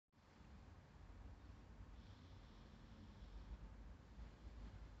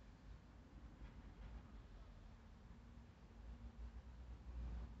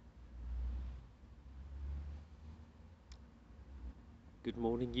Good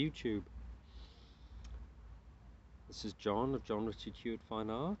morning, YouTube. This is John of John Richard Hewitt Fine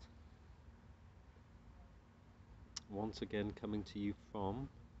Art. Once again coming to you from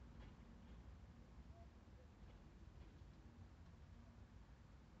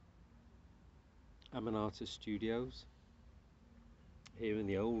Artist Studios here in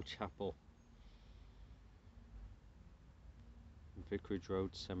the old chapel in Vicarage Road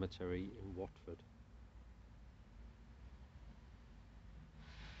Cemetery in Watford.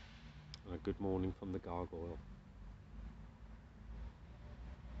 And a good morning from the gargoyle.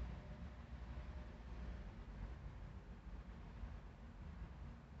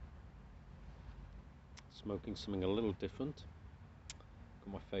 Smoking something a little different.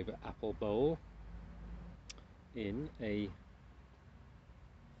 Got my favourite apple bowl in a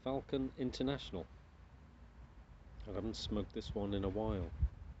Falcon International. I haven't smoked this one in a while.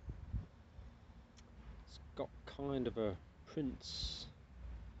 It's got kind of a Prince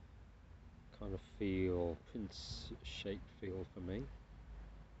kind of feel, Prince shape feel for me.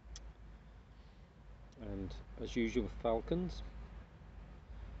 And as usual with Falcons,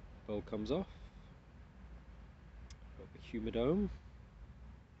 bowl comes off. Got the humidome,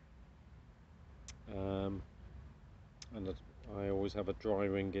 and I always have a dry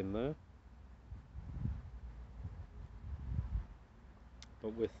ring in there.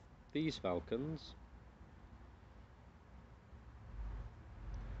 But with these Falcons,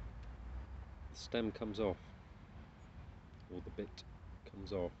 the stem comes off, or the bit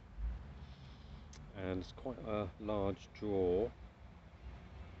comes off, and it's quite a large draw.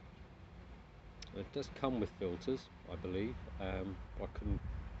 It does come with filters, I believe, but I couldn't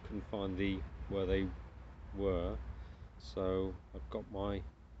find where they were, so I've got my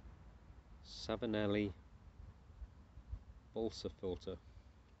Savinelli balsa filter,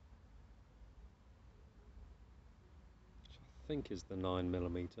 which I think is the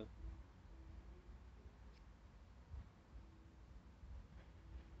 9mm.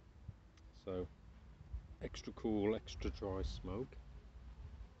 So extra cool, extra dry smoke.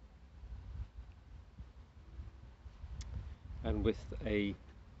 And with a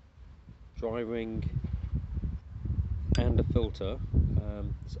dry ring and a filter,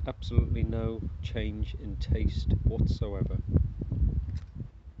 there's absolutely no change in taste whatsoever.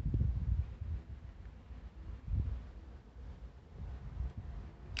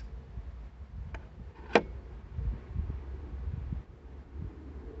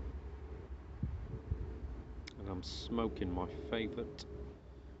 And I'm smoking my favourite,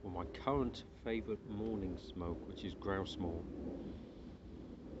 or my current favourite morning smoke, which is Grousemoor.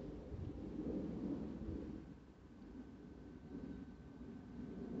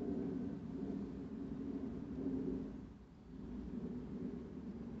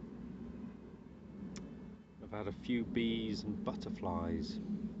 I've had a few bees and butterflies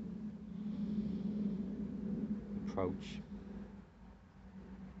approach,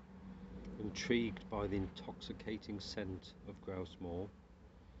 intrigued by the intoxicating scent of Grousemoor.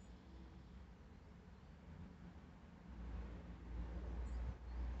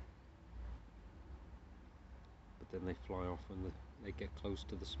 But then they fly off when they get close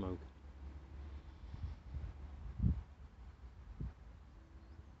to the smoke.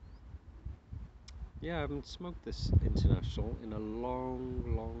 Yeah, I haven't smoked this International in a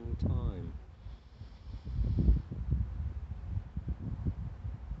long time.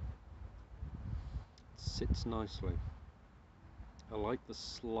 It sits nicely. I like the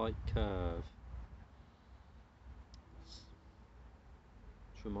slight curve,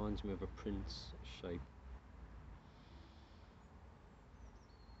 which reminds me of a Prince shape.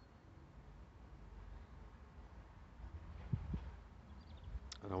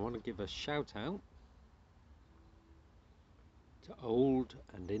 And I want to give a shout out to Old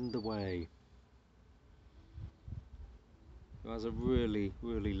and In the Way, who has a really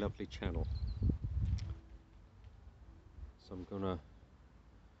lovely channel. So I'm gonna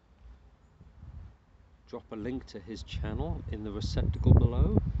drop a link to his channel in the receptacle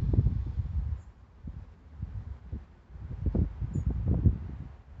below.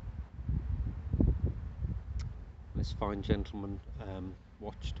 This fine gentleman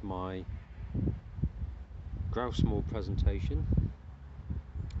watched my Grousemoor presentation,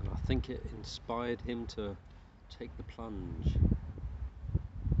 and I think it inspired him to take the plunge.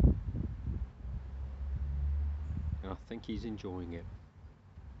 And I think he's enjoying it.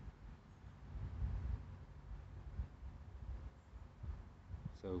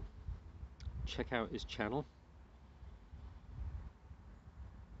 So check out his channel.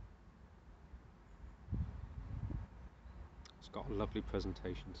 It's got a lovely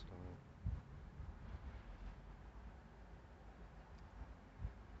presentation style.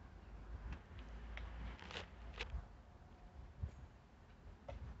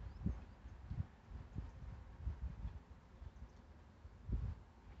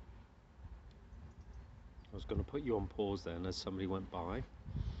 was going to put you on pause then as somebody went by.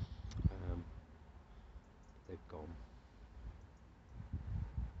 They've gone.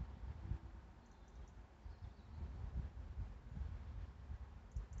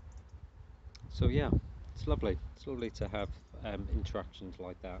 So yeah, it's lovely. It's lovely to have interactions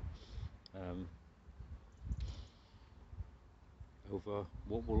like that over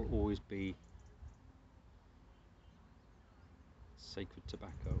what will always be sacred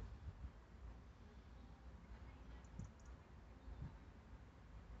tobacco.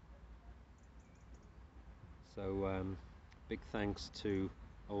 So big thanks to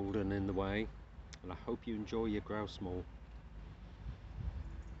Olden in the way, and I hope you enjoy your Grousemoor.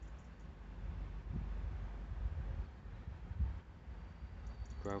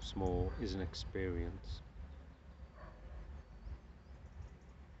 Grousemoor is an experience.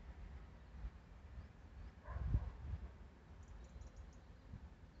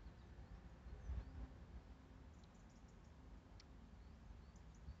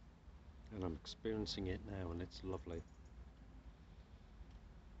 And I'm experiencing it now, and it's lovely.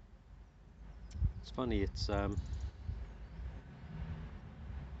 It's funny, it's how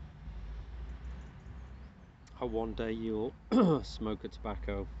one day you'll smoke a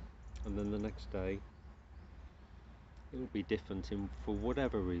tobacco, and then the next day it'll be different for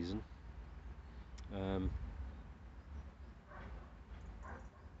whatever reason. It's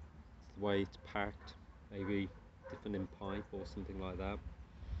the way it's packed, maybe different in pipe or something like that.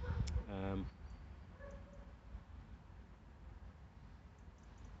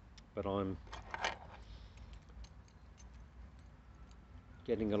 But I'm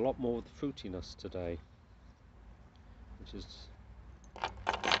getting a lot more of the fruitiness today, which is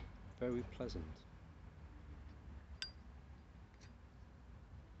very pleasant.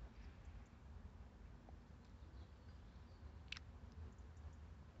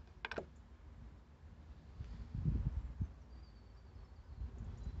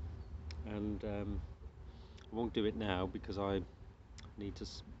 And I won't do it now because I need to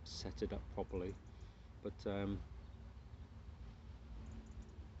set it up properly, but I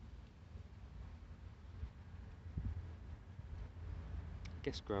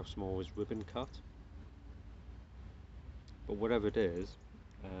guess Grousemoor is ribbon cut, but whatever it is,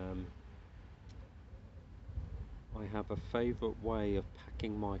 I have a favourite way of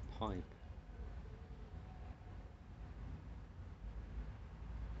packing my pipe.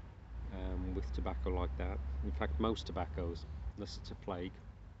 With tobacco like that, in fact most tobaccos, unless it's a flake,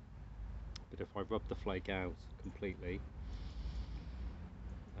 but if I rub the flake out completely,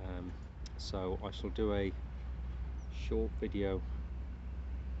 so I shall do a short video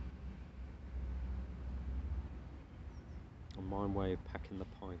on my way of packing the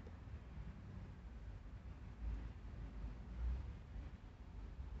pipe.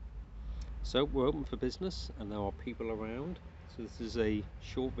 So we're open for business and there are people around, so this is a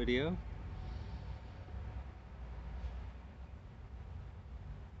short video.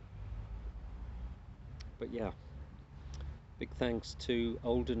 But yeah, big thanks to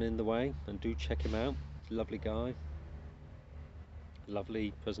Olden in the way, and do check him out. Lovely guy,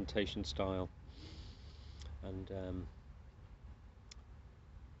 lovely presentation style, and I'm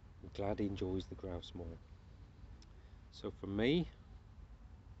glad he enjoys the Grousemoor. So from me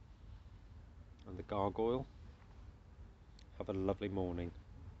and the gargoyle, have a lovely morning,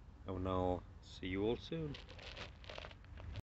 and I'll see you all soon.